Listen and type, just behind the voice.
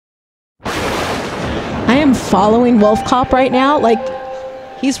I am following Wolfcop right now. Like,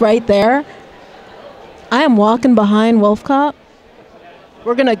 he's right there. I am walking behind Wolfcop.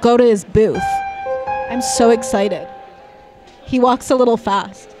 We're going to go to his booth. I'm so excited. He walks a little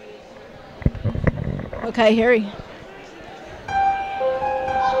fast. Okay, here he.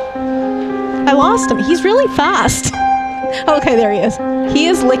 I lost him. He's really fast. Okay, there he is. He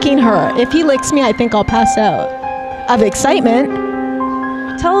is licking her. If he licks me, I think I'll pass out. Of excitement.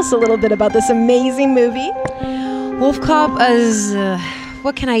 Tell us a little bit about this amazing movie. Wolfcop is...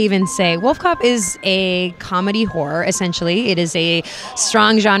 what can I even say? Wolfcop is a comedy horror, essentially. It is a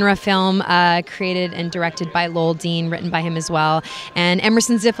strong genre film created and directed by Lowell Dean, written by him as well. And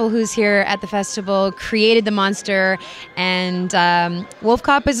Emerson Ziffel, who's here at the festival, created the monster. And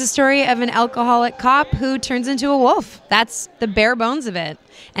Wolfcop is a story of an alcoholic cop who turns into a wolf. That's the bare bones of it.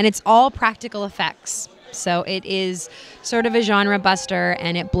 And it's all practical effects. So it is sort of a genre buster,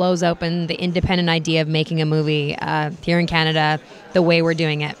 and it blows open the independent idea of making a movie here in Canada the way we're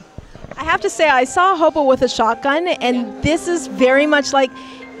doing it. I have to say, I saw a hobo with a shotgun, and this is very much like,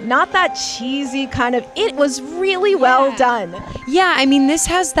 not that cheesy kind of, it was really well done. Yeah, I mean, this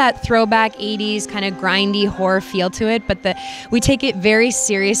has that throwback 80s kind of grindy horror feel to it, but we take it very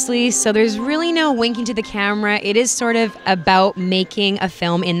seriously, so there's really no winking to the camera. It is sort of about making a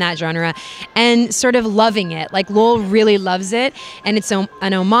film in that genre and sort of loving it. Like, Lowell really loves it, and it's an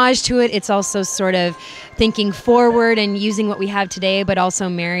homage to it. It's also sort of thinking forward and using what we have today, but also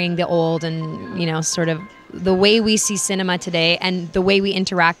marrying the old and, you know, sort of the way we see cinema today and the way we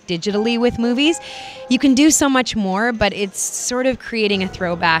interact digitally with movies. You can do so much more, but it's sort of creating a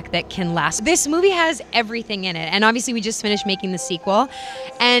throwback that can last. This movie has everything in it, and obviously we just finished making the sequel,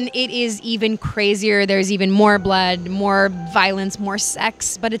 and it is even crazier. There's even more blood, more violence, more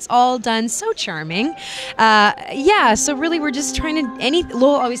sex, but it's all done so charming. Yeah, so really we're just trying to,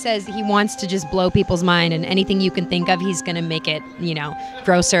 Lowell always says he wants to just blow people's mind, and anything you can think of, he's gonna make it, you know,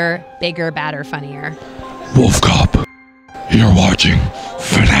 grosser, bigger, badder, funnier. Wolfcop, you're watching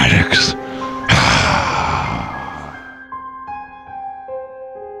FANatics.